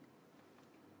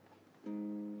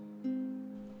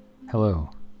Hello,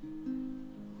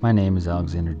 my name is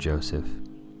Alexander Joseph,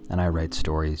 and I write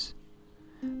stories.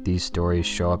 These stories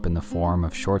show up in the form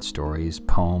of short stories,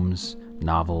 poems,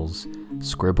 novels,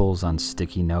 scribbles on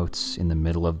sticky notes in the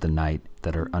middle of the night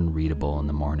that are unreadable in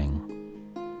the morning.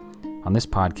 On this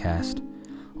podcast,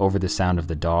 over the sound of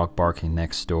the dog barking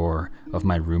next door, of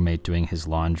my roommate doing his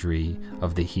laundry,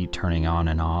 of the heat turning on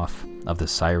and off, of the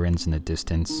sirens in the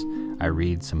distance, I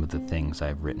read some of the things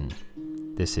I've written.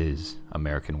 This is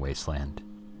American Wasteland.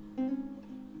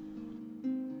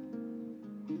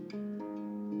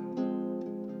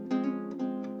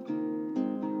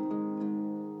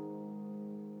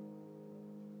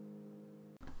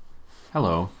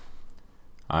 Hello.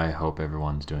 I hope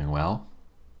everyone's doing well.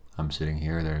 I'm sitting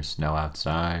here, there's snow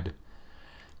outside.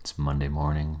 It's Monday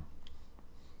morning.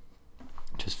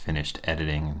 Just finished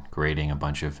editing and grading a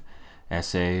bunch of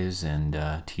essays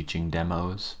and teaching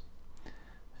demos.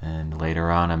 And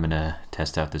later on, I'm going to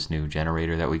test out this new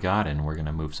generator that we got, and we're going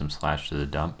to move some slash to the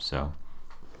dump. So,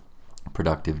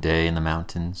 productive day in the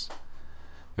mountains.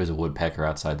 There's a woodpecker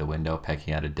outside the window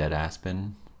pecking at a dead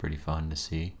aspen. Pretty fun to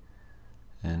see.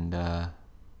 And I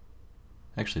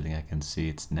actually think I can see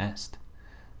its nest.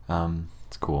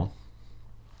 It's cool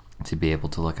to be able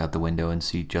to look out the window and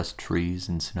see just trees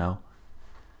and snow.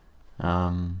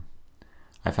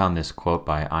 I found this quote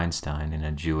by Einstein in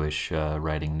a Jewish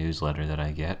writing newsletter that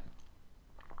I get.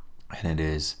 And it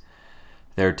is,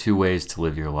 "There are two ways to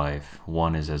live your life.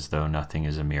 One is as though nothing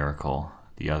is a miracle.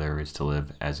 The other is to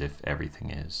live as if everything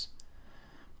is."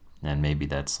 And maybe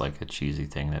that's like a cheesy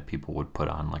thing that people would put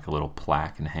on like a little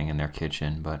plaque and hang in their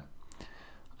kitchen. But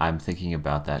I'm thinking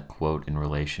about that quote in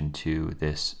relation to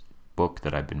this book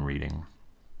that I've been reading,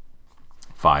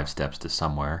 5 Steps to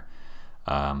Somewhere.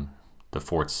 The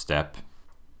fourth step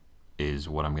is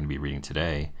what I'm going to be reading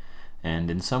today.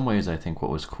 And in some ways, I think what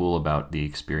was cool about the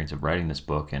experience of writing this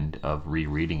book and of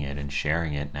rereading it and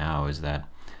sharing it now is that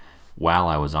while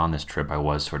I was on this trip, I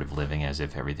was sort of living as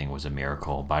if everything was a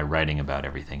miracle by writing about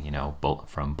everything,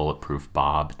 from Bulletproof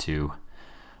Bob to,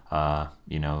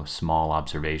 small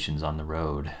observations on the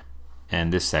road.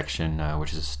 And this section,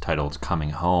 which is titled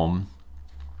Coming Home,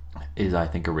 is, I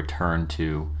think, a return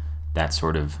to that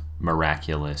sort of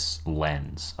miraculous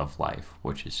lens of life,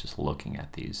 which is just looking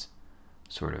at these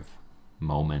sort of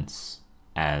moments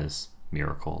as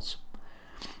miracles.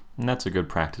 And that's a good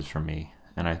practice for me.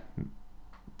 And I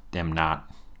am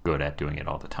not good at doing it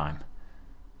all the time,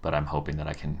 but I'm hoping that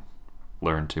I can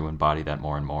learn to embody that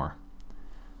more and more.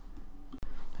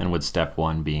 And with step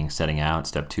 1 being setting out,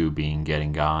 step 2 being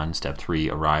getting gone, step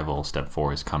 3 arrival, step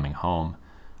 4 is coming home.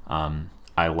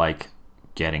 I like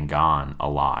getting gone a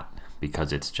lot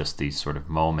because it's just these sort of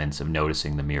moments of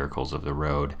noticing the miracles of the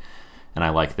road. And I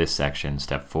like this section,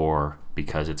 step 4,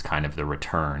 because it's kind of the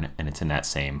return, and it's in that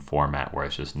same format where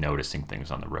it's just noticing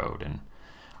things on the road. And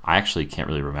I actually can't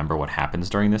really remember what happens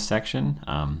during this section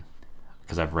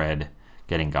because I've read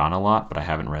Getting Gone a lot, but I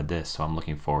haven't read this, so I'm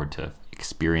looking forward to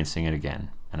experiencing it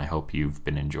again. And I hope you've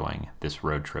been enjoying this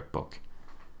road trip book.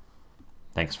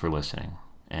 Thanks for listening.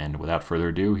 And without further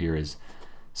ado, here is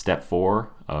step 4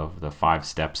 of the 5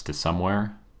 steps to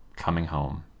somewhere, coming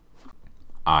home.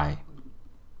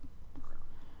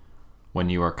 When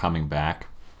you are coming back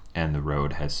and the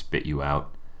road has spit you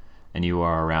out and you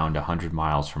are around 100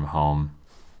 miles from home,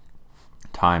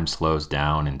 time slows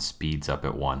down and speeds up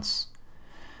at once.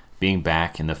 Being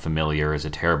back in the familiar is a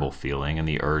terrible feeling, and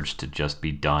the urge to just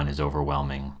be done is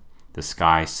overwhelming. The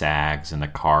sky sags, and the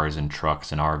cars and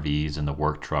trucks and RVs and the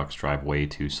work trucks drive way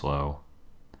too slow.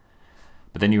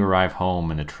 But then you arrive home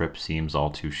and the trip seems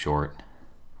all too short.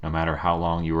 No matter how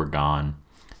long you were gone,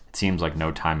 it seems like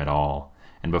no time at all,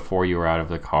 and before you are out of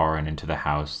the car and into the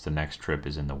house, the next trip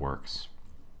is in the works.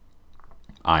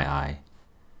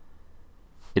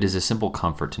 It is a simple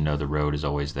comfort to know the road is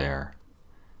always there.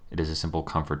 It is a simple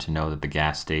comfort to know that the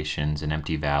gas stations and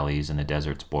empty valleys and the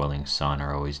desert's boiling sun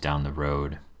are always down the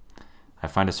road. I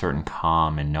find a certain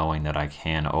calm in knowing that I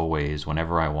can always,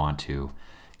 whenever I want to,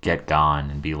 get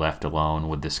gone and be left alone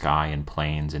with the sky and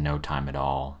plains in no time at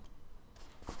all.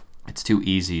 It's too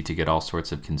easy to get all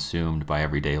sorts of consumed by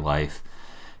everyday life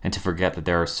and to forget that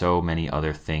there are so many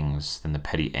other things than the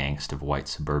petty angst of white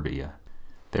suburbia.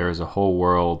 There is a whole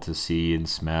world to see and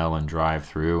smell and drive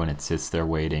through, and it sits there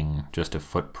waiting, just a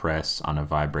foot press on a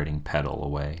vibrating pedal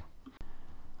away.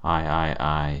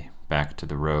 Back to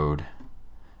the road.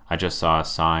 I just saw a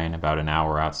sign about an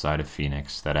hour outside of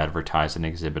Phoenix that advertised an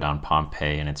exhibit on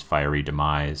Pompeii and its fiery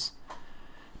demise.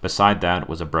 Beside that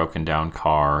was a broken-down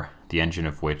car, the engine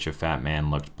of which a fat man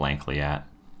looked blankly at.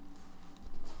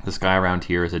 The sky around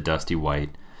here is a dusty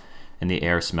white, and the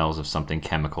air smells of something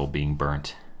chemical being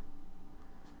burnt.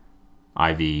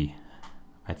 IV,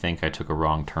 I think I took a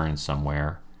wrong turn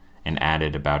somewhere and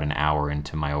added about an hour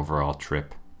into my overall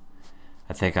trip.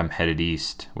 I think I'm headed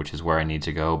east, which is where I need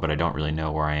to go, but I don't really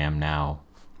know where I am now.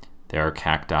 There are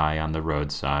cacti on the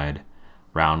roadside,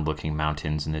 round-looking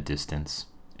mountains in the distance,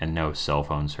 and no cell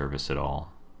phone service at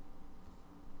all.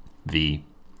 V.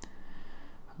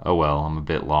 Oh well, I'm a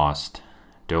bit lost.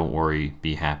 Don't worry,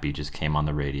 Be Happy just came on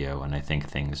the radio, and I think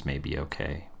things may be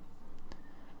okay.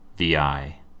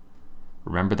 VI.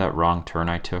 Remember that wrong turn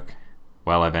I took?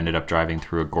 Well, I've ended up driving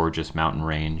through a gorgeous mountain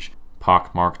range,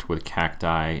 pockmarked with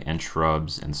cacti and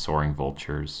shrubs and soaring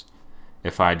vultures.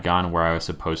 If I had gone where I was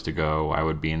supposed to go, I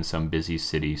would be in some busy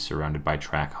city surrounded by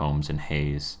track homes and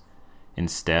haze.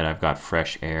 Instead, I've got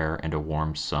fresh air and a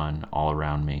warm sun all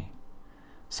around me.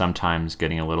 Sometimes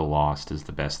getting a little lost is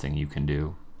the best thing you can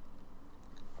do.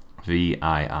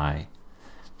 VII.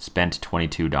 Spent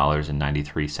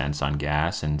 $22.93 on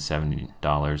gas and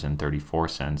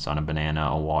 $7.34 on a banana,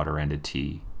 a water, and a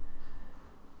tea.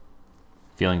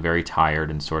 Feeling very tired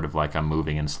and sort of like I'm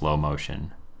moving in slow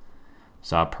motion.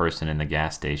 Saw a person in the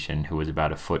gas station who was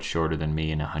about a foot shorter than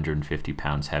me and 150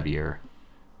 pounds heavier.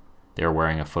 They were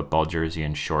wearing a football jersey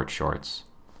and short shorts.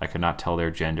 I could not tell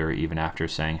their gender even after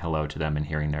saying hello to them and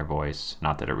hearing their voice,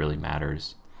 not that it really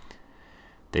matters.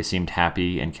 They seemed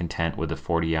happy and content with a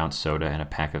 40-ounce soda and a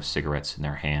pack of cigarettes in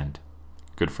their hand.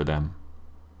 Good for them.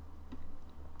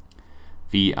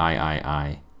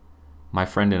 VIII. My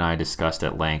friend and I discussed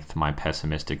at length my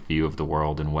pessimistic view of the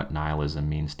world and what nihilism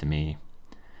means to me.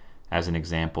 As an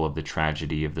example of the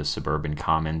tragedy of the suburban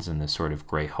commons and the sort of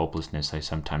gray hopelessness I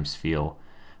sometimes feel,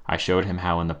 I showed him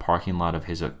how in the parking lot of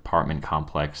his apartment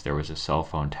complex there was a cell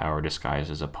phone tower disguised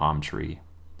as a palm tree.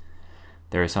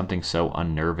 There is something so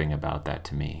unnerving about that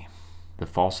to me. The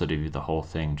falsity of the whole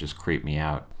thing just creeped me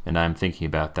out, and I'm thinking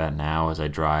about that now as I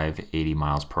drive 80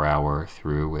 miles per hour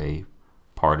through a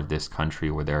part of this country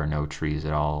where there are no trees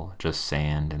at all, just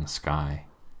sand and sky.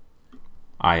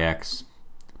 IX.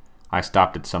 I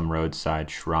stopped at some roadside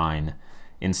shrine,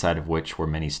 inside of which were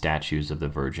many statues of the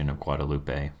Virgin of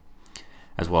Guadalupe,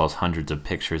 as well as hundreds of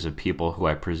pictures of people who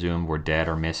I presumed were dead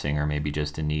or missing or maybe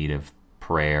just in need of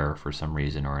prayer for some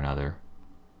reason or another.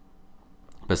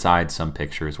 Besides, some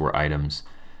pictures were items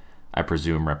I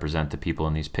presume represent the people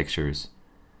in these pictures.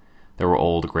 There were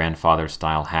old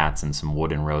grandfather-style hats and some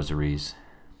wooden rosaries.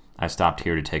 I stopped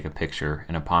here to take a picture,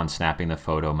 and upon snapping the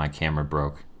photo, my camera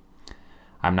broke.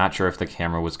 I'm not sure if the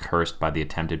camera was cursed by the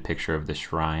attempted picture of the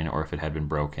shrine or if it had been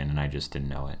broken and I just didn't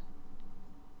know it.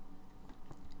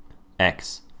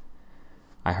 X.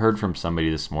 I heard from somebody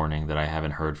this morning that I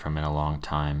haven't heard from in a long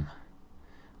time.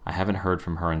 I haven't heard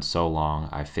from her in so long,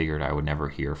 I figured I would never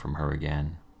hear from her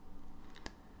again.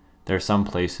 There are some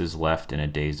places left in a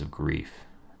daze of grief.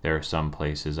 There are some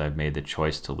places I've made the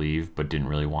choice to leave but didn't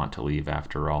really want to leave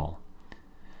after all.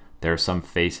 There are some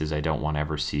faces I don't want to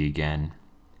ever see again.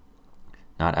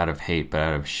 Not out of hate, but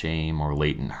out of shame or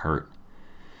latent hurt.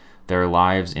 There are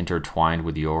lives intertwined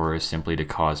with yours simply to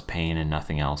cause pain and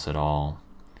nothing else at all.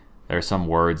 There are some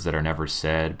words that are never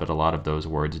said, but a lot of those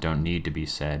words don't need to be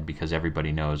said because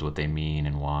everybody knows what they mean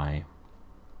and why.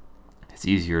 It's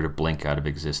easier to blink out of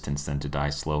existence than to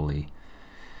die slowly.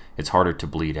 It's harder to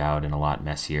bleed out and a lot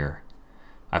messier.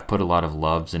 I've put a lot of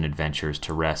loves and adventures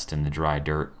to rest in the dry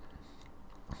dirt.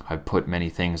 I've put many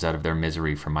things out of their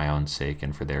misery for my own sake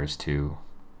and for theirs too.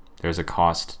 There's a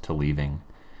cost to leaving.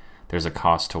 There's a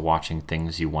cost to watching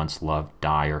things you once loved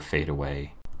die or fade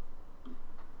away.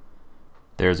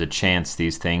 There's a chance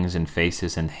these things and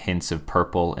faces and hints of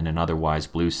purple in an otherwise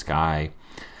blue sky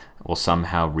will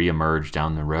somehow reemerge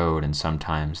down the road, and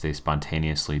sometimes they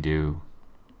spontaneously do.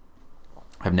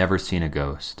 I've never seen a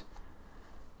ghost,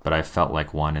 but I've felt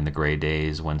like one in the gray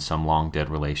days when some long-dead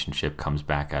relationship comes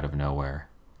back out of nowhere.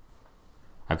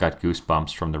 I've got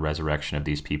goosebumps from the resurrection of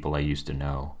these people I used to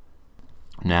know.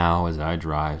 Now, as I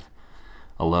drive,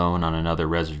 alone on another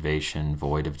reservation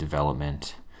void of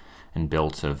development, and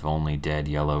built of only dead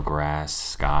yellow grass,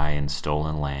 sky, and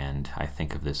stolen land, I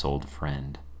think of this old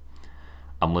friend.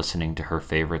 I'm listening to her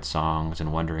favorite songs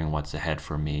and wondering what's ahead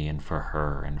for me and for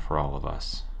her and for all of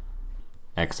us.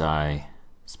 XI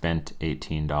spent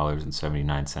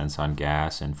 $18.79 on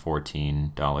gas and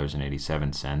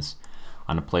 $14.87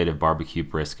 on a plate of barbecue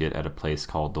brisket at a place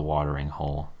called The Watering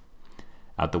Hole.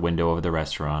 Out the window of the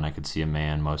restaurant, I could see a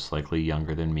man, most likely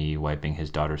younger than me, wiping his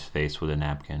daughter's face with a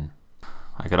napkin.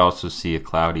 I could also see a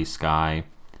cloudy sky,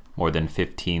 more than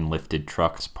 15 lifted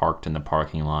trucks parked in the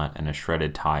parking lot, and a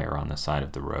shredded tire on the side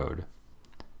of the road.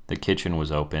 The kitchen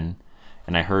was open,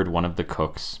 and I heard one of the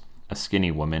cooks, a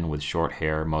skinny woman with short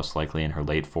hair, most likely in her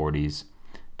late 40s,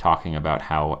 talking about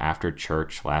how after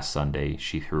church last Sunday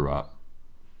she threw up.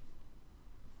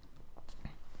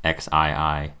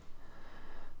 XII.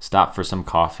 Stopped for some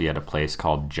coffee at a place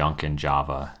called Junk in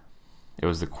Java. It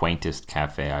was the quaintest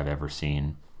cafe I've ever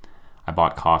seen. I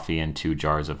bought coffee and 2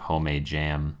 jars of homemade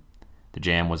jam. The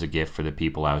jam was a gift for the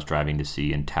people I was driving to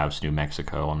see in Taos, New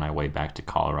Mexico on my way back to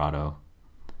Colorado.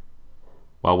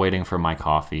 While waiting for my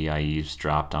coffee, I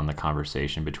eavesdropped on the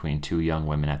conversation between 2 young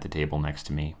women at the table next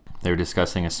to me. They were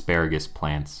discussing asparagus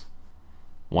plants.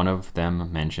 One of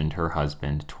them mentioned her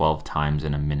husband 12 times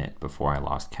in a minute before I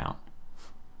lost count.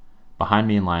 Behind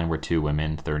me in line were 2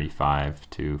 women, 35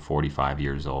 to 45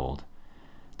 years old.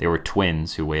 They were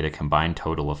twins who weighed a combined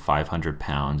total of 500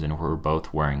 pounds and were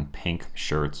both wearing pink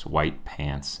shirts, white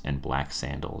pants, and black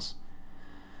sandals.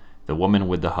 The woman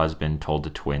with the husband told the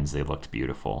twins they looked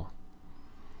beautiful.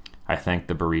 I thanked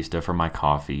the barista for my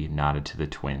coffee, nodded to the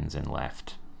twins, and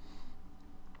left.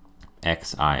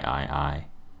 XIII.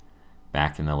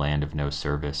 Back in the land of no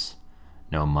service.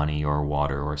 No money or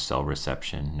water or cell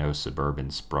reception, no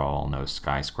suburban sprawl, no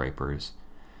skyscrapers.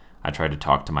 I tried to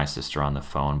talk to my sister on the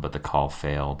phone, but the call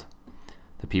failed.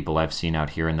 The people I've seen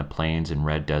out here in the plains and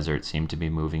red desert seem to be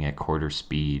moving at quarter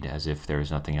speed, as if there's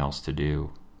nothing else to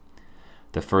do.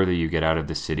 The further you get out of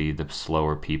the city, the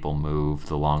slower people move,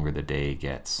 the longer the day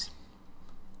gets.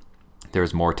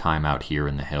 There's more time out here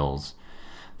in the hills.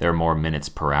 There are more minutes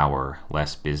per hour,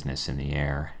 less business in the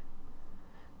air.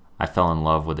 I fell in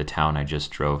love with the town I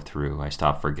just drove through. I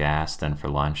stopped for gas, then for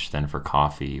lunch, then for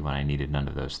coffee, when I needed none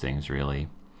of those things, really.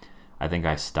 I think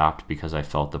I stopped because I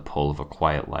felt the pull of a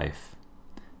quiet life.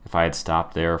 If I had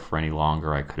stopped there for any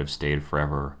longer, I could have stayed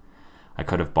forever. I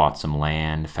could have bought some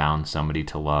land, found somebody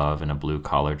to love, and a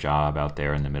blue-collar job out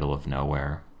there in the middle of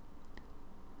nowhere.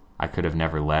 I could have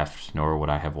never left, nor would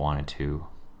I have wanted to.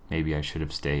 Maybe I should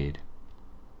have stayed.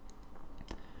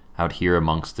 Out here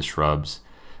amongst the shrubs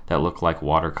that look like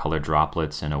watercolor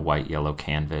droplets in a white-yellow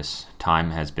canvas, time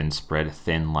has been spread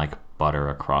thin like butter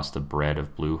across the bread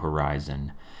of blue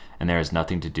horizon, and there is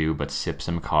nothing to do but sip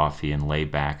some coffee and lay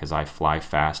back as I fly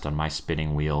fast on my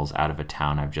spinning wheels out of a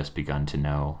town I've just begun to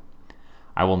know.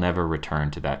 I will never return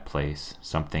to that place.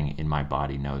 Something in my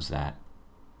body knows that.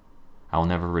 I will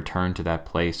never return to that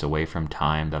place away from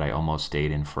time that I almost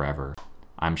stayed in forever.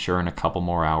 I'm sure in a couple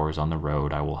more hours on the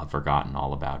road I will have forgotten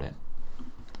all about it.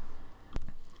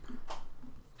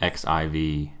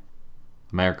 XIV.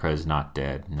 America is not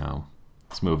dead, no.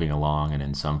 It's moving along, and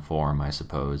in some form, I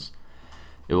suppose.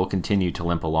 It will continue to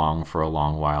limp along for a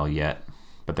long while yet,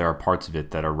 but there are parts of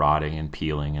it that are rotting and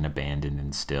peeling and abandoned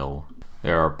and still.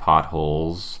 There are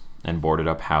potholes and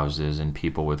boarded-up houses and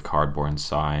people with cardboard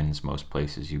signs most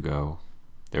places you go.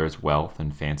 There is wealth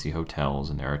and fancy hotels,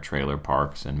 and there are trailer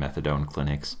parks and methadone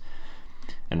clinics,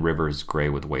 and rivers gray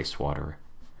with wastewater.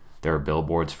 There are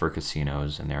billboards for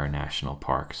casinos, and there are national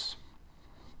parks.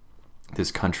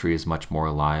 This country is much more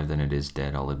alive than it is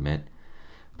dead, I'll admit,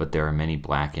 but there are many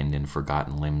blackened and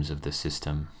forgotten limbs of the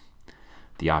system.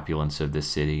 The opulence of the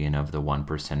city and of the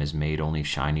 1% is made only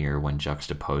shinier when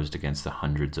juxtaposed against the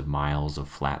hundreds of miles of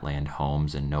flatland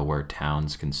homes and nowhere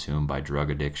towns consumed by drug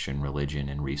addiction, religion,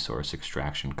 and resource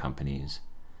extraction companies.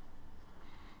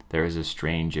 There is a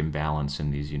strange imbalance in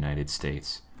these United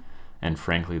States, and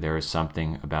frankly there is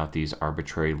something about these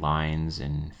arbitrary lines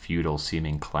and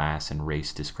feudal-seeming class and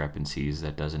race discrepancies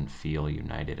that doesn't feel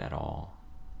united at all.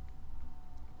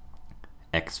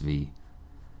 XV.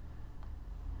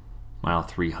 Mile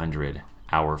 300,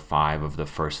 hour 5 of the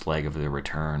first leg of the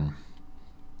return.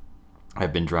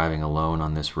 I've been driving alone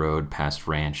on this road past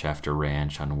ranch after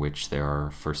ranch on which there are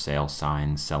for sale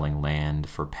signs selling land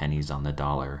for pennies on the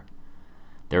dollar.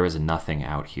 There is nothing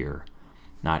out here,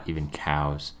 not even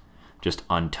cows, just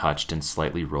untouched and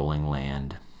slightly rolling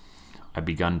land. I've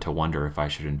begun to wonder if I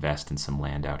should invest in some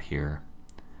land out here.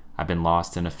 I've been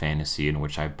lost in a fantasy in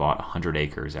which I bought 100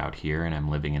 acres out here and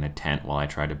I'm living in a tent while I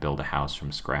try to build a house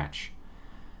from scratch.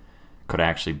 Could I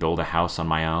actually build a house on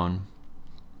my own?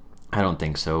 I don't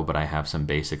think so, but I have some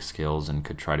basic skills and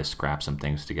could try to scrap some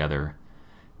things together.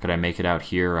 Could I make it out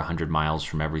here 100 miles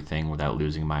from everything without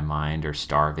losing my mind or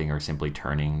starving or simply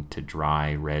turning to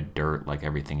dry, red dirt like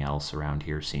everything else around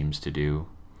here seems to do?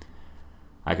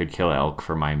 I could kill elk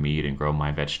for my meat and grow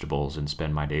my vegetables and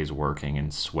spend my days working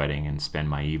and sweating and spend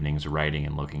my evenings writing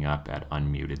and looking up at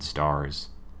unmuted stars.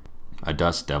 A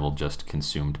dust devil just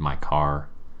consumed my car.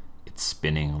 Its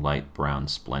spinning light brown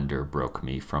splendor broke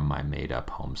me from my made-up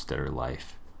homesteader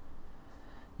life.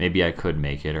 Maybe I could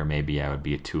make it, or maybe I would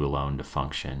be too alone to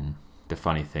function. The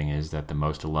funny thing is that the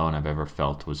most alone I've ever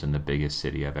felt was in the biggest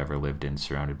city I've ever lived in,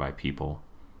 surrounded by people.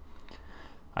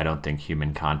 I don't think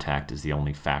human contact is the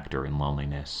only factor in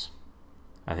loneliness.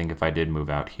 I think if I did move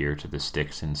out here to the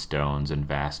sticks and stones and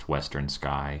vast western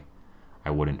sky, I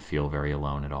wouldn't feel very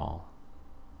alone at all.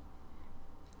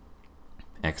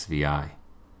 XVI.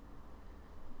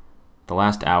 The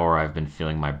last hour I've been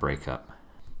feeling my breakup.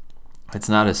 It's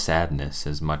not a sadness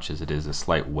as much as it is a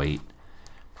slight weight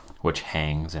which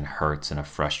hangs and hurts in a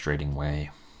frustrating way.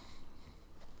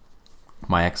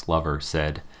 My ex-lover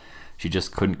said she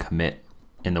just couldn't commit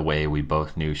in the way we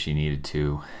both knew she needed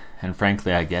to, and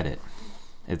frankly, I get it.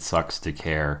 It sucks to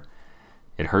care.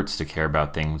 It hurts to care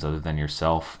about things other than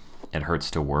yourself. It hurts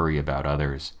to worry about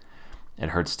others. It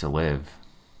hurts to live.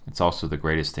 It's also the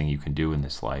greatest thing you can do in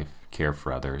this life, care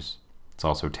for others. It's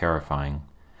also terrifying.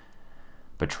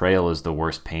 Betrayal is the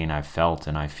worst pain I've felt,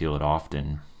 and I feel it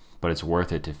often. But it's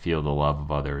worth it to feel the love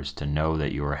of others, to know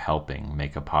that you are helping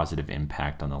make a positive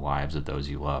impact on the lives of those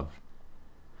you love.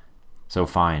 So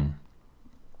fine.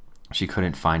 She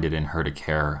couldn't find it in her to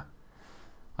care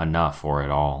enough or at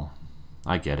all.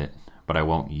 I get it, but I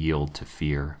won't yield to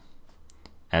fear.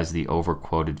 As the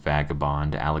overquoted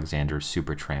vagabond Alexander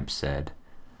Supertramp said,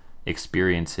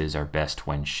 experiences are best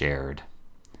when shared.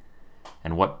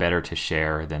 And what better to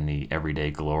share than the everyday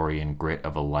glory and grit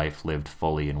of a life lived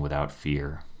fully and without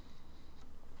fear?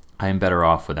 I am better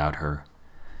off without her.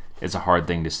 It's a hard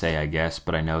thing to say, I guess,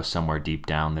 but I know somewhere deep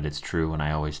down that it's true, and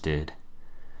I always did.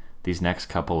 These next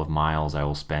couple of miles I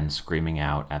will spend screaming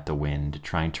out at the wind,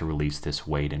 trying to release this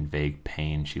weight and vague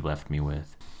pain she left me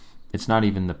with. It's not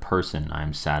even the person I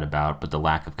am sad about, but the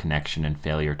lack of connection and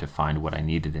failure to find what I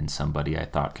needed in somebody I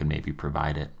thought could maybe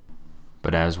provide it.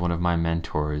 But as one of my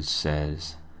mentors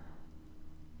says,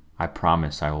 I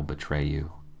promise I will betray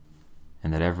you,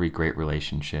 and that every great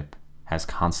relationship has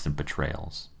constant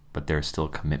betrayals, but there is still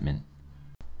commitment.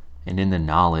 And in the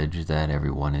knowledge that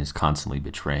everyone is constantly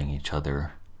betraying each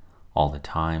other all the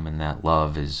time, and that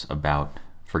love is about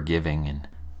forgiving and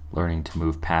learning to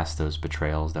move past those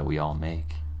betrayals that we all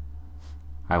make,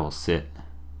 I will sit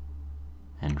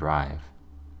and drive,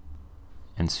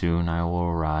 and soon I will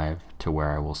arrive to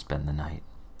where I will spend the night.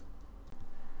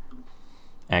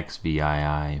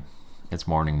 XVI. It's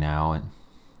morning now, and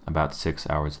about 6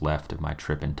 hours left of my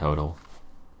trip in total.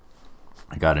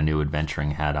 I got a new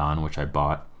adventuring hat on, which I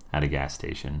bought at a gas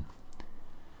station.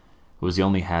 It was the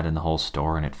only hat in the whole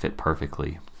store, and it fit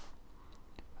perfectly.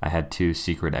 I had 2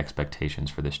 secret expectations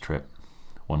for this trip.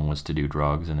 One was to do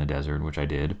drugs in the desert, which I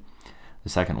did. The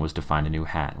second was to find a new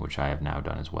hat, which I have now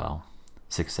done as well.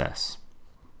 Success.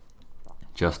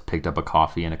 Just picked up a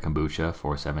coffee and a kombucha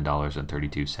for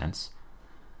 $7.32.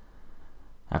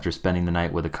 After spending the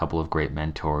night with a couple of great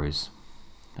mentors,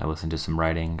 I listened to some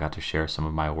writing, got to share some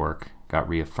of my work, got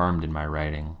reaffirmed in my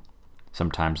writing.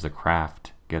 Sometimes the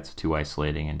craft gets too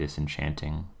isolating and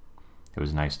disenchanting. It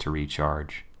was nice to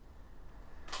recharge.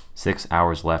 6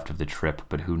 hours left of the trip,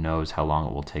 but who knows how long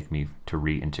it will take me to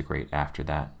reintegrate after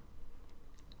that.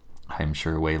 I am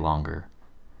sure way longer.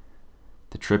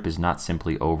 The trip is not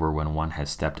simply over when one has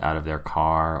stepped out of their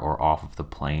car or off of the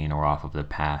plane or off of the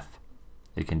path.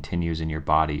 It continues in your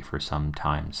body for some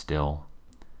time still.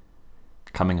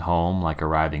 Coming home, like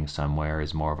arriving somewhere,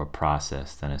 is more of a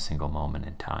process than a single moment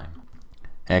in time.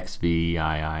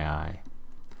 XVI.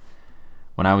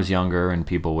 When I was younger and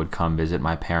people would come visit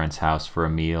my parents' house for a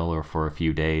meal or for a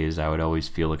few days, I would always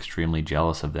feel extremely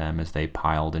jealous of them as they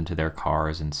piled into their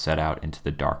cars and set out into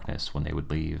the darkness when they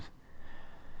would leave.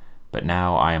 But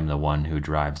now I am the one who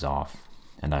drives off,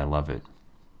 and I love it.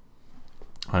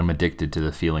 I'm addicted to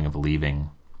the feeling of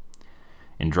leaving.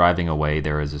 In driving away,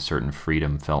 there is a certain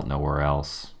freedom felt nowhere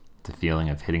else. The feeling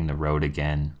of hitting the road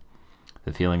again.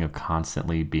 The feeling of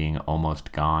constantly being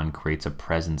almost gone creates a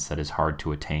presence that is hard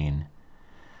to attain.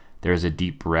 There is a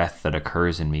deep breath that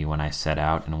occurs in me when I set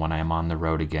out and when I am on the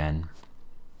road again.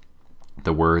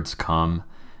 The words come,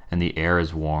 and the air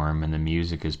is warm, and the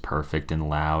music is perfect and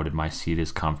loud, and my seat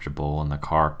is comfortable, and the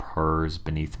car purrs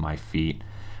beneath my feet,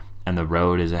 and the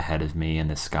road is ahead of me,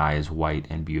 and the sky is white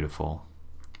and beautiful.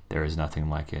 There is nothing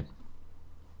like it.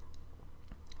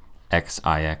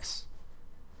 XIX.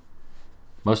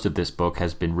 Most of this book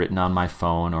has been written on my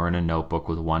phone or in a notebook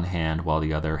with one hand while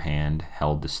the other hand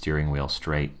held the steering wheel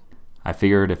straight. I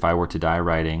figured if I were to die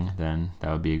writing, then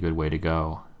that would be a good way to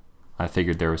go. I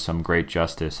figured there was some great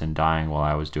justice in dying while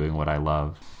I was doing what I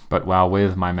love. But while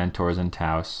with my mentors in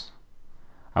Taos,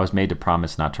 I was made to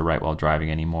promise not to write while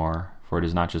driving anymore, for it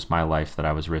is not just my life that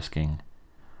I was risking.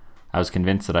 I was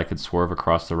convinced that I could swerve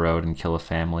across the road and kill a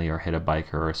family or hit a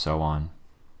biker or so on.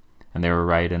 And they were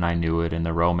right, and I knew it, and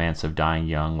the romance of dying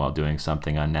young while doing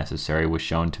something unnecessary was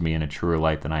shown to me in a truer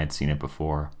light than I had seen it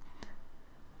before.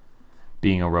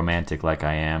 Being a romantic like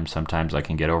I am, sometimes I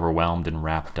can get overwhelmed and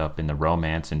wrapped up in the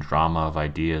romance and drama of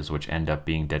ideas which end up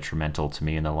being detrimental to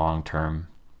me in the long term,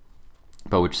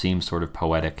 but which seem sort of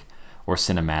poetic or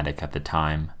cinematic at the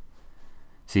time.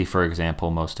 See, for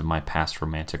example, most of my past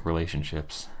romantic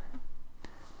relationships.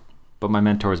 But my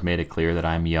mentors made it clear that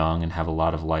I am young and have a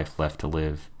lot of life left to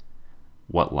live.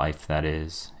 What life that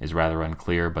is rather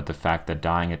unclear, but the fact that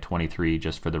dying at 23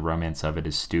 just for the romance of it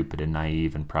is stupid and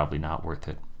naive and probably not worth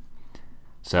it.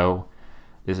 So,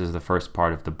 this is the first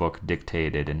part of the book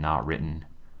dictated and not written.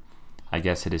 I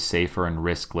guess it is safer and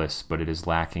riskless, but it is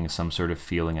lacking some sort of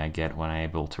feeling I get when I'm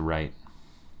able to write.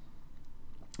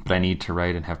 But I need to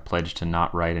write and have pledged to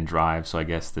not write and drive, so I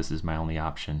guess this is my only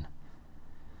option.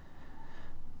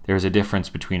 There is a difference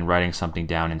between writing something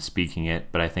down and speaking it,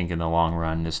 but I think in the long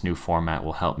run, this new format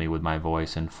will help me with my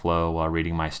voice and flow while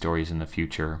reading my stories in the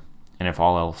future, and if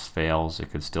all else fails, it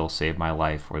could still save my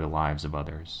life or the lives of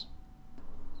others.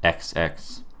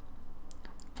 XX.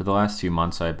 For the last few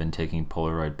months, I've been taking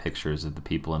Polaroid pictures of the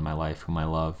people in my life whom I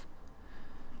love.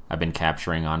 I've been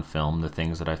capturing on film the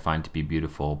things that I find to be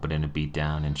beautiful, but in a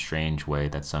beat-down and strange way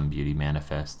that some beauty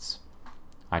manifests.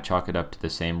 I chalk it up to the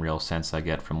same real sense I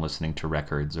get from listening to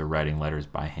records or writing letters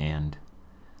by hand.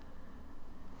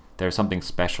 There's something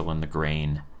special in the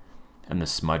grain, and the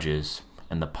smudges,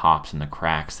 and the pops and the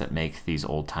cracks that make these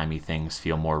old-timey things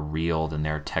feel more real than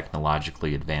their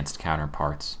technologically advanced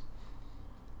counterparts.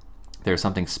 There's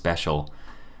something special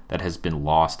that has been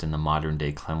lost in the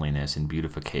modern-day cleanliness and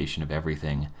beautification of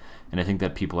everything, and I think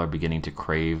that people are beginning to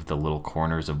crave the little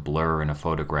corners of blur in a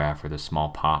photograph or the small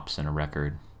pops in a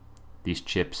record. These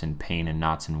chips and paint and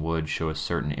knots in wood show a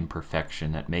certain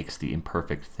imperfection that makes the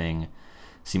imperfect thing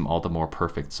seem all the more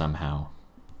perfect somehow.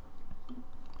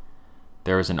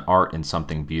 There is an art in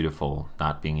something beautiful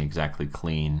not being exactly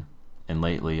clean, and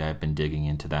lately I've been digging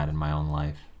into that in my own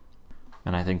life.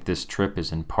 And I think this trip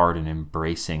is in part an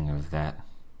embracing of that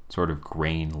sort of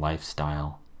grain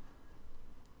lifestyle,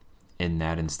 in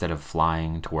that instead of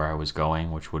flying to where I was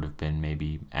going, which would have been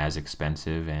maybe as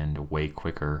expensive and way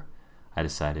quicker, I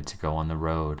decided to go on the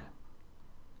road.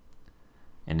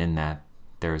 And in that,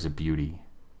 there is a beauty,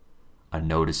 a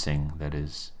noticing that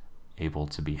is able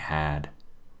to be had,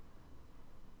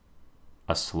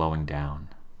 a slowing down.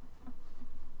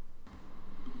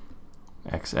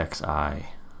 XXI.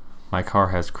 My car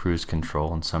has cruise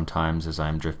control, and sometimes as I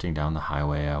am drifting down the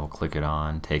highway, I will click it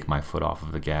on, take my foot off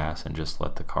of the gas, and just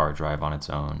let the car drive on its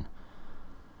own.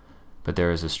 But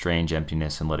there is a strange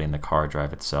emptiness in letting the car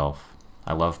drive itself.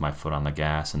 I love my foot on the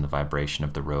gas and the vibration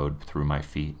of the road through my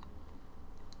feet.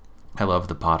 I love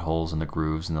the potholes and the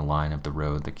grooves in the line of the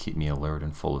road that keep me alert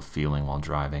and full of feeling while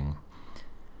driving.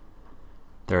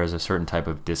 There is a certain type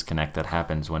of disconnect that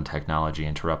happens when technology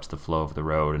interrupts the flow of the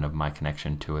road and of my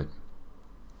connection to it.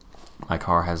 My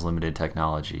car has limited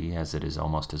technology, as it is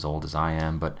almost as old as I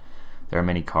am, but there are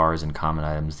many cars and common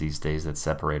items these days that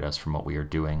separate us from what we are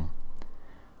doing.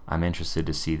 I'm interested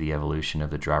to see the evolution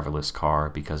of the driverless car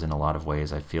because in a lot of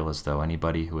ways I feel as though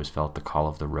anybody who has felt the call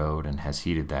of the road and has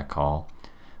heeded that call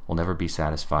will never be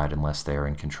satisfied unless they are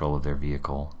in control of their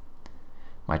vehicle.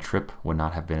 My trip would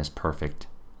not have been as perfect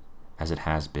as it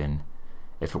has been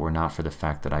if it were not for the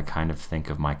fact that I kind of think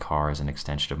of my car as an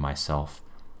extension of myself,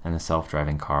 and the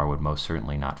self-driving car would most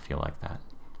certainly not feel like that.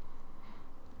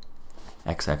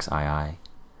 XXII.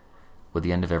 With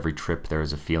the end of every trip, there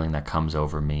is a feeling that comes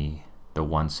over me, the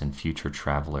once and future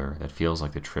traveler, that feels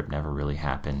like the trip never really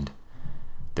happened.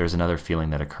 There's another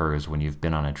feeling that occurs when you've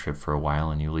been on a trip for a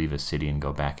while and you leave a city and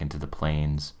go back into the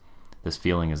plains. This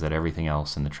feeling is that everything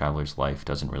else in the traveler's life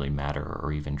doesn't really matter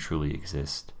or even truly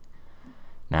exist.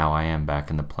 Now I am back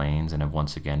in the plains and have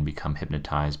once again become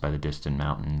hypnotized by the distant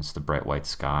mountains, the bright white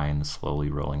sky, and the slowly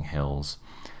rolling hills.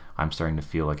 I'm starting to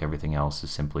feel like everything else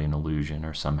is simply an illusion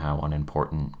or somehow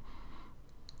unimportant.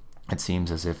 It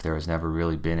seems as if there has never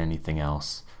really been anything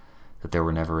else, that there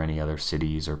were never any other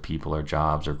cities or people or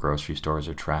jobs or grocery stores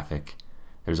or traffic.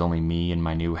 There's only me and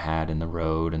my new hat and the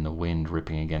road and the wind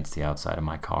ripping against the outside of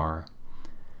my car.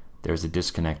 There's a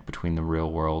disconnect between the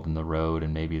real world and the road,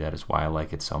 and maybe that is why I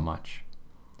like it so much.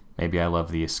 Maybe I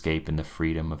love the escape and the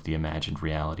freedom of the imagined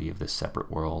reality of this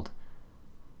separate world.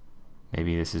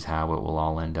 Maybe this is how it will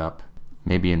all end up.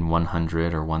 Maybe in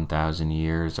 100 or 1,000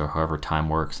 years, or however time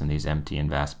works in these empty and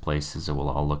vast places, it will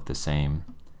all look the same.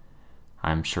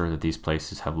 I am sure that these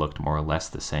places have looked more or less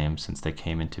the same since they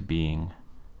came into being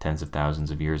tens of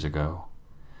thousands of years ago.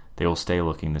 They will stay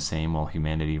looking the same while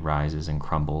humanity rises and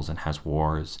crumbles and has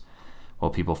wars,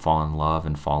 while people fall in love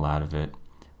and fall out of it,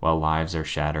 while lives are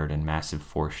shattered and massive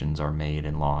fortunes are made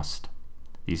and lost.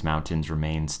 These mountains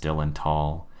remain still and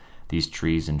tall. These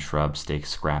trees and shrubs stay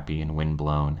scrappy and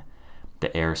wind-blown.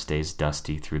 The air stays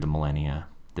dusty through the millennia.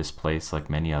 This place, like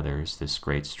many others, this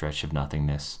great stretch of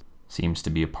nothingness, seems to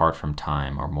be apart from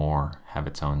time, or more, have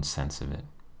its own sense of it.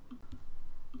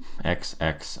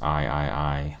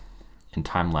 XXIII. In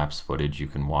time-lapse footage, you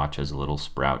can watch as a little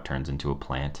sprout turns into a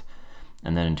plant,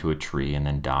 and then into a tree, and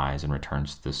then dies and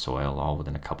returns to the soil, all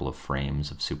within a couple of frames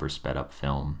of super sped-up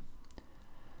film.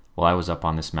 While I was up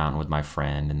on this mountain with my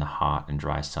friend in the hot and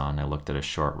dry sun, I looked at a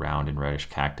short, round, and reddish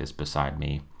cactus beside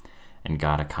me and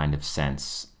got a kind of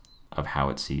sense of how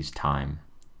it sees time.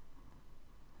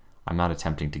 I'm not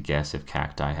attempting to guess if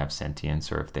cacti have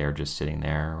sentience or if they are just sitting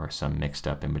there or some mixed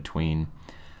up in between,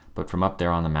 but from up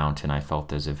there on the mountain I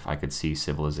felt as if I could see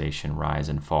civilization rise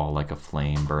and fall like a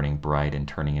flame, burning bright and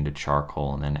turning into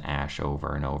charcoal and then ash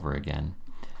over and over again.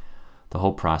 The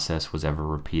whole process was ever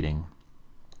repeating.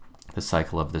 The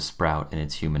cycle of the sprout in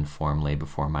its human form lay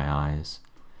before my eyes.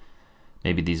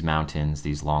 Maybe these mountains,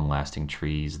 these long-lasting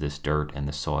trees, this dirt and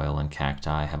the soil and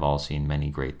cacti have all seen many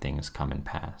great things come and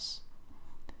pass.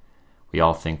 We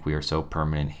all think we are so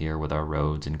permanent here with our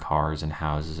roads and cars and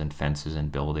houses and fences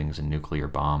and buildings and nuclear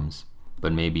bombs,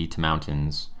 but maybe to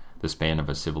mountains, the span of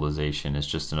a civilization is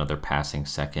just another passing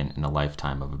second in a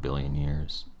lifetime of 1 billion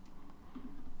years.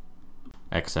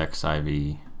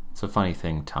 XXIV. It's a funny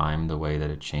thing, time, the way that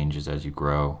it changes as you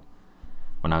grow.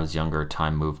 When I was younger,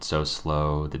 time moved so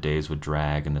slow, the days would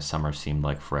drag and the summer seemed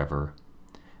like forever.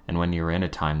 And when you're in a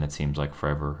time that seems like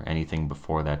forever, anything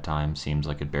before that time seems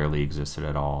like it barely existed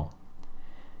at all.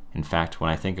 In fact, when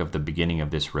I think of the beginning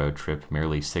of this road trip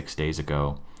merely 6 days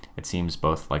ago, it seems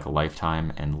both like a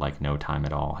lifetime and like no time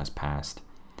at all has passed.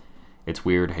 It's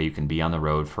weird how you can be on the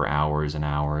road for hours and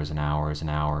hours and hours and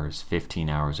hours, 15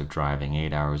 hours of driving,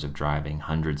 8 hours of driving,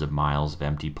 hundreds of miles of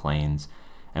empty plains,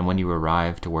 and when you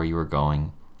arrive to where you are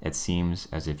going, it seems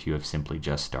as if you have simply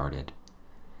just started.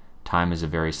 Time is a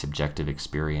very subjective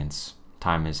experience.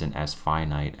 Time isn't as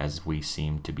finite as we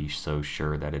seem to be so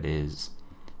sure that it is.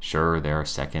 Sure, there are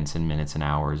seconds and minutes and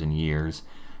hours and years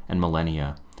and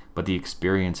millennia, but the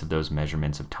experience of those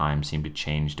measurements of time seem to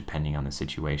change depending on the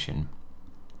situation.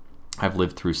 I've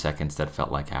lived through seconds that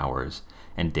felt like hours,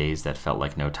 and days that felt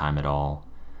like no time at all.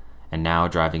 And now,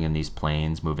 driving in these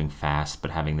plains, moving fast,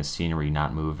 but having the scenery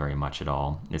not move very much at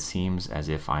all, it seems as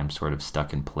if I'm sort of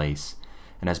stuck in place,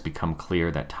 and has become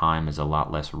clear that time is a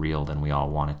lot less real than we all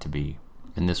want it to be.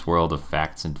 In this world of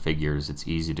facts and figures, it's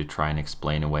easy to try and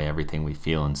explain away everything we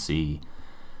feel and see,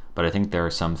 but I think there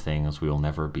are some things we will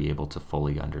never be able to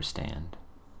fully understand.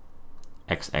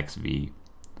 XXV.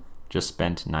 Just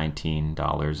spent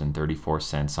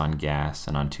 $19.34 on gas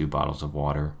and on 2 bottles of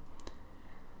water.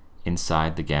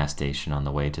 Inside the gas station on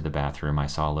the way to the bathroom, I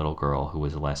saw a little girl who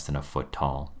was less than a foot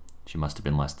tall. She must have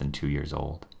been less than 2 years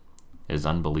old. It is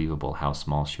unbelievable how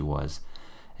small she was,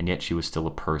 and yet she was still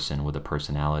a person with a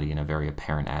personality and a very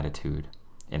apparent attitude.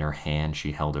 In her hand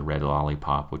she held a red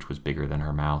lollipop which was bigger than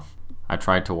her mouth. I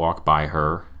tried to walk by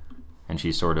her, and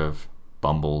she sort of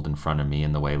bumbled in front of me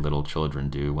in the way little children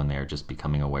do when they are just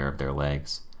becoming aware of their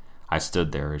legs. I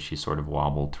stood there as she sort of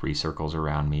wobbled 3 circles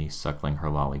around me, suckling her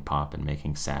lollipop and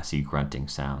making sassy grunting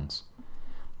sounds.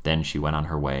 Then she went on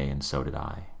her way, and so did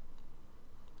I.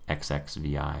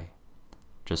 XXVI.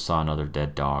 Just saw another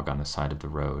dead dog on the side of the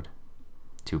road.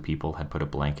 2 people had put a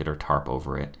blanket or tarp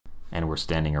over it, and were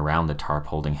standing around the tarp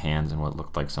holding hands in what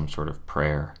looked like some sort of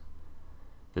prayer.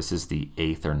 This is the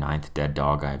 8th or 9th dead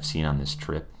dog I have seen on this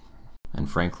trip, and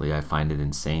frankly I find it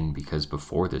insane because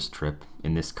before this trip,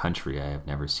 in this country I have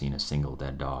never seen a single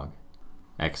dead dog.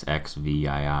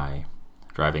 XXVII.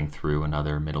 Driving through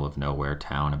another middle-of-nowhere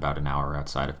town about an hour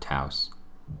outside of Taos.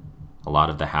 A lot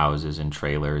of the houses and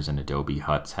trailers and adobe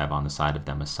huts have on the side of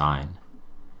them a sign.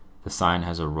 The sign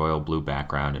has a royal blue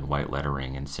background and white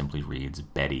lettering and simply reads,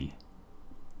 Betty.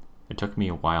 It took me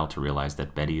a while to realize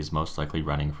that Betty is most likely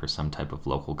running for some type of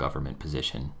local government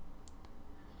position.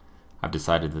 I've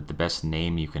decided that the best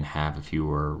name you can have if you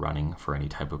were running for any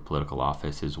type of political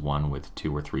office is one with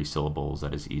 2 or 3 syllables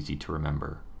that is easy to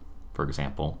remember. For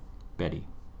example, Betty.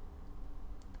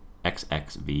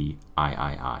 XXVIII.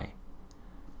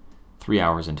 3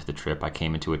 hours into the trip, I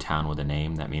came into a town with a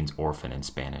name that means orphan in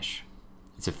Spanish.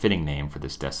 It's a fitting name for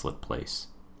this desolate place.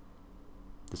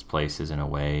 This place is in a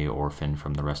way orphaned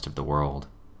from the rest of the world.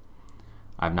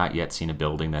 I've not yet seen a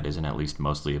building that isn't at least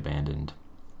mostly abandoned.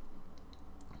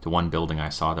 The one building I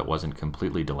saw that wasn't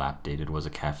completely dilapidated was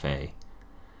a cafe.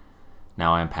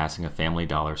 Now I am passing a Family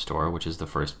Dollar store, which is the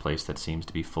first place that seems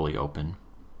to be fully open.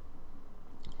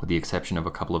 With the exception of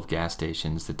a couple of gas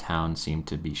stations, the town seemed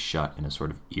to be shut in a sort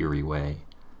of eerie way.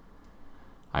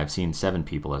 I have seen 7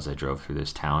 people as I drove through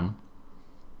this town.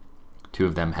 2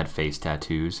 of them had face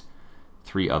tattoos,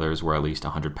 3 others were at least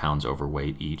 100 pounds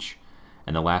overweight each,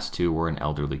 and the last 2 were an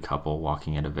elderly couple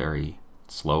walking at a very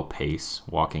slow pace,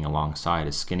 walking alongside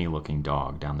a skinny-looking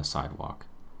dog down the sidewalk.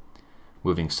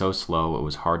 moving so slow it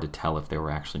was hard to tell if they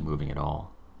were actually moving at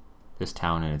all. This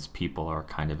town and its people are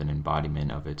kind of an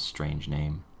embodiment of its strange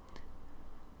name.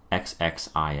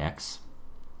 XXIX,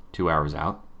 2 hours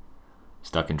out,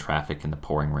 stuck in traffic in the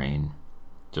pouring rain,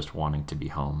 just wanting to be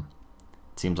home.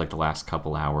 It seems like the last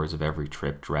couple hours of every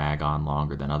trip drag on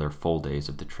longer than other full days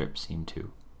of the trip seem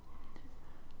to.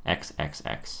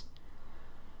 XXX,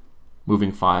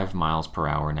 moving 5 miles per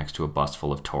hour next to a bus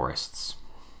full of tourists.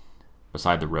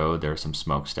 Beside the road, there are some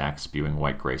smokestacks spewing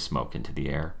white-gray smoke into the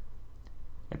air.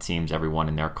 It seems everyone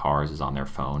in their cars is on their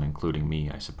phone, including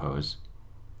me, I suppose.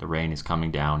 The rain is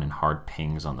coming down in hard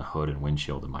pings on the hood and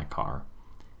windshield of my car.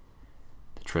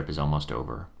 The trip is almost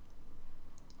over.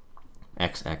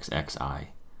 XXXI.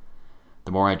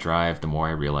 The more I drive, the more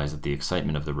I realize that the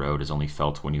excitement of the road is only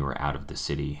felt when you are out of the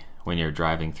city, when you're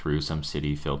driving through some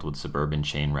city filled with suburban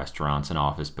chain restaurants and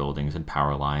office buildings and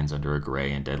power lines under a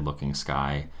gray and dead-looking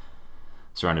sky.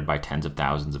 Surrounded by tens of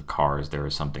thousands of cars, there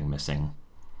is something missing.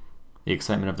 The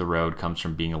excitement of the road comes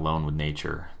from being alone with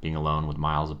nature, being alone with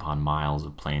miles upon miles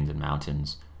of plains and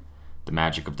mountains. The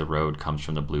magic of the road comes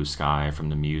from the blue sky, from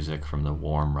the music, from the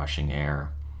warm, rushing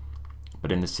air.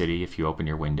 But in the city, if you open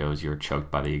your windows, you are choked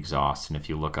by the exhaust, and if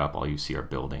you look up, all you see are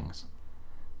buildings.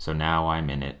 So now I'm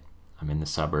in it. I'm in the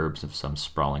suburbs of some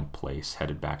sprawling place,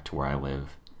 headed back to where I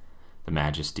live. The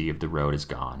majesty of the road is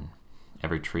gone.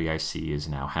 Every tree I see is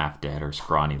now half dead or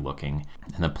scrawny looking,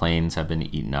 and the plains have been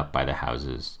eaten up by the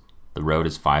houses. The road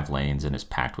is 5 lanes and is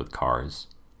packed with cars.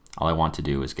 All I want to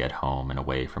do is get home and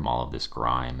away from all of this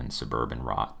grime and suburban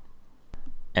rot.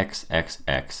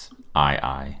 XXXII.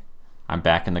 I'm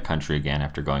back in the country again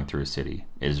after going through a city.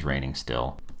 It is raining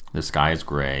still. The sky is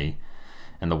gray,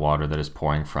 and the water that is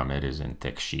pouring from it is in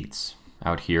thick sheets.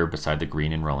 Out here, beside the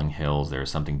green and rolling hills, there is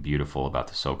something beautiful about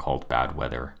the so-called bad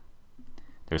weather.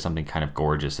 There's something kind of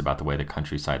gorgeous about the way the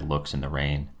countryside looks in the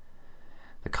rain.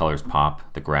 The colors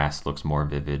pop, the grass looks more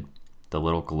vivid. The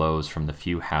little glows from the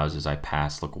few houses I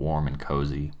pass look warm and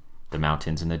cozy. The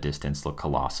mountains in the distance look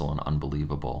colossal and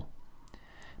unbelievable.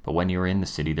 But when you're in the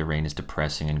city, the rain is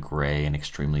depressing and gray and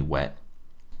extremely wet.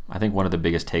 I think one of the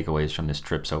biggest takeaways from this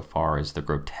trip so far is the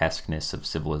grotesqueness of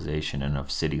civilization and of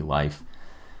city life,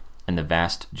 and the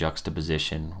vast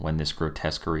juxtaposition when this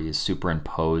grotesquerie is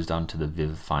superimposed onto the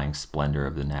vivifying splendor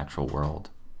of the natural world.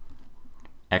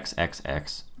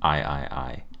 XXXIII.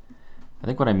 I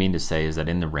think what I mean to say is that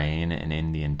in the rain and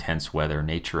in the intense weather,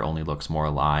 nature only looks more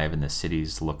alive and the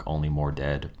cities look only more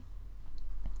dead.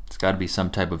 It's got to be some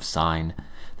type of sign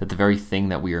that the very thing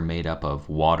that we are made up of,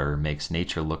 water, makes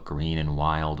nature look green and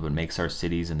wild, but makes our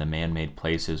cities and the man-made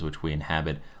places which we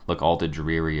inhabit look all the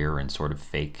drearier and sort of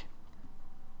fake.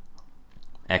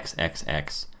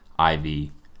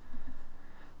 XXXIV.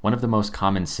 One of the most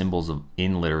common symbols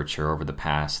in literature over the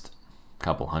past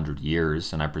couple hundred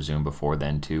years, and I presume before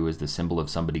then too, is the symbol of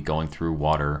somebody going through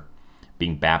water,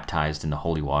 being baptized in the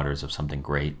holy waters of something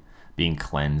great, being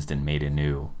cleansed and made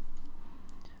anew.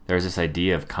 There's this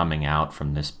idea of coming out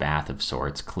from this bath of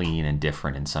sorts, clean and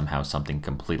different and somehow something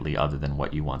completely other than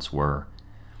what you once were.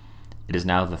 It is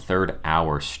now the 3rd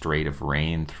hour straight of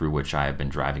rain through which I have been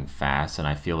driving fast, and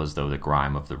I feel as though the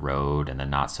grime of the road and the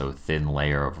not-so-thin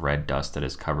layer of red dust that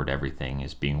has covered everything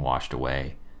is being washed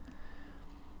away.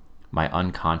 My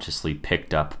unconsciously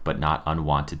picked up but not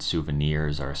unwanted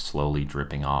souvenirs are slowly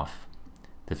dripping off.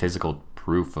 The physical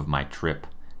proof of my trip,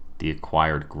 the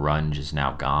acquired grunge, is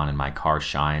now gone, and my car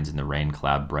shines in the rain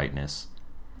cloud brightness.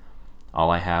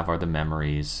 All I have are the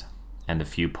memories and the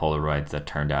few Polaroids that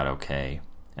turned out okay,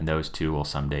 and those too will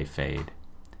someday fade.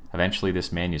 Eventually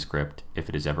this manuscript, if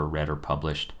it is ever read or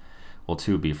published, will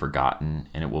too be forgotten,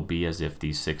 and it will be as if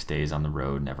these 6 days on the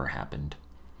road never happened.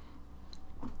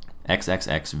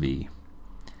 XXXV.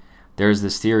 There is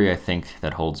this theory, I think,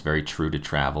 that holds very true to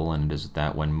travel, and it is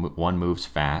that when one moves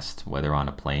fast, whether on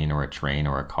a plane or a train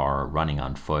or a car or running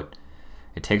on foot,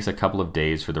 it takes a couple of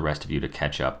days for the rest of you to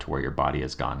catch up to where your body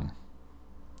has gone.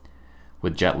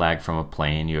 With jet lag from a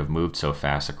plane, you have moved so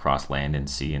fast across land and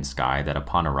sea and sky that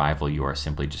upon arrival you are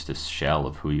simply just a shell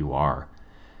of who you are,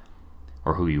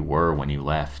 or who you were when you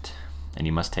left, and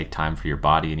you must take time for your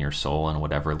body and your soul and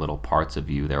whatever little parts of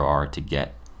you there are to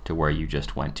get to where you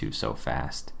just went to so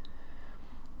fast.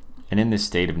 And in this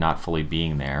state of not fully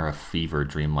being there, a fever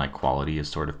dreamlike quality is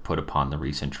sort of put upon the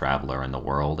recent traveler in the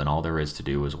world, and all there is to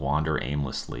do is wander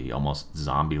aimlessly, almost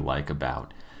zombie-like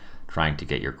about, trying to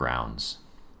get your grounds.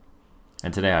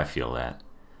 And today I feel that.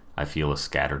 I feel a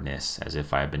scatteredness, as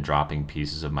if I have been dropping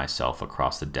pieces of myself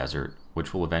across the desert,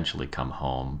 which will eventually come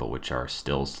home, but which are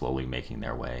still slowly making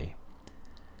their way.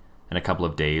 In a couple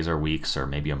of days or weeks or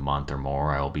maybe a month or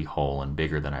more, I will be whole and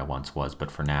bigger than I once was.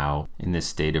 But for now, in this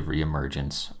state of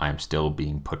reemergence, I am still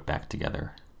being put back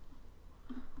together.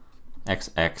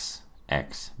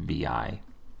 XXXVI.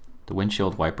 The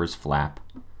windshield wipers flap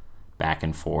back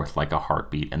and forth like a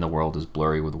heartbeat, and the world is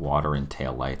blurry with water and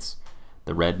taillights.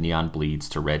 The red neon bleeds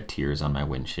to red tears on my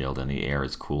windshield, and the air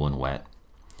is cool and wet.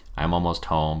 I am almost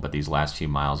home, but these last few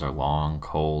miles are long,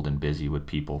 cold, and busy with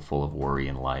people full of worry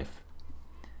and life.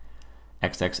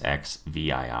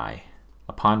 XXXVII.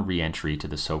 Upon re-entry to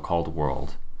the so-called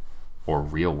world, or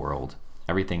real world,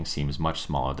 everything seems much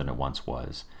smaller than it once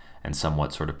was, and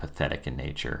somewhat sort of pathetic in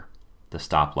nature. The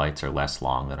stoplights are less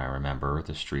long than I remember,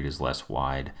 the street is less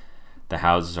wide, the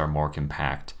houses are more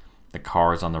compact, the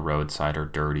cars on the roadside are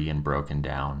dirty and broken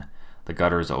down, the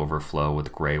gutters overflow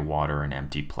with gray water and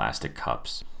empty plastic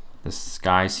cups. The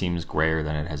sky seems grayer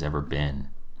than it has ever been,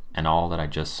 and all that I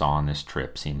just saw on this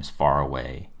trip seems far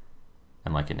away,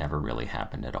 and like it never really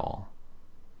happened at all.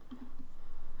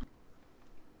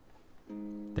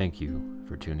 Thank you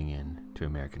for tuning in to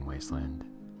American Wasteland.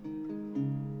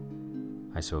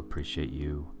 I so appreciate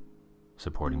you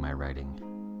supporting my writing.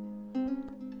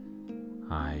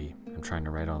 I am trying to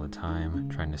write all the time,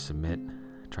 trying to submit,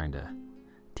 trying to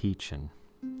teach and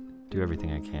do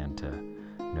everything I can to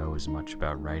know as much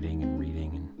about writing and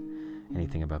reading and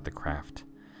anything about the craft.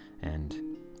 And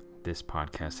this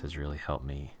podcast has really helped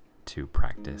me to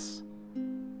practice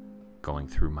going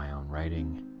through my own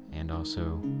writing, and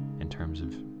also in terms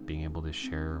of being able to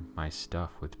share my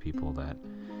stuff with people that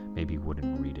maybe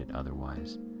wouldn't read it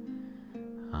otherwise.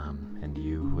 And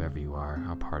you, whoever you are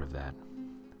part of that,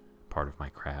 part of my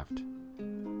craft.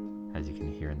 As you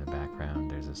can hear in the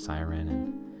background, there's a siren,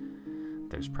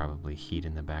 and there's probably heat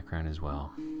in the background as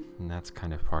well. And that's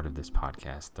kind of part of this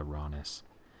podcast, the rawness.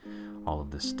 All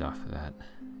of the stuff that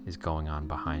is going on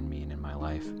behind me and in my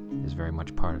life is very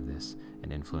much part of this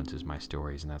and influences my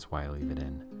stories, and that's why I leave it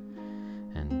in.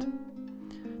 And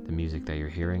the music that you're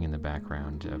hearing in the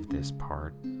background of this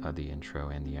part of the intro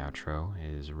and the outro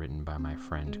is written by my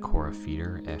friend Cora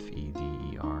Feeder,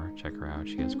 Feder. Check her out.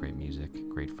 She has great music,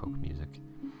 great folk music.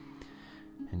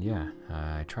 And yeah,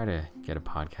 I try to get a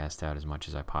podcast out as much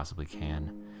as I possibly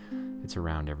can. It's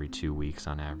around every 2 weeks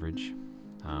on average.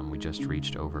 We just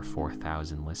reached over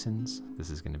 4,000 listens. This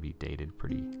is going to be dated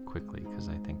pretty quickly because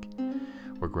I think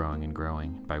we're growing and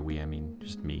growing. By we, I mean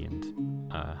just me and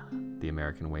the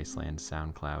American Wasteland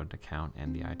SoundCloud account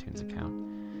and the iTunes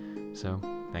account. So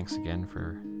thanks again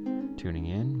for tuning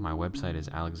in. My website is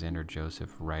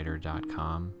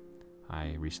alexanderjosephwriter.com.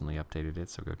 I recently updated it,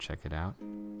 so go check it out.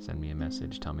 Send me a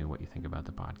message. Tell me what you think about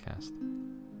the podcast.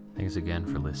 Thanks again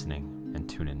for listening, and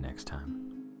tune in next time.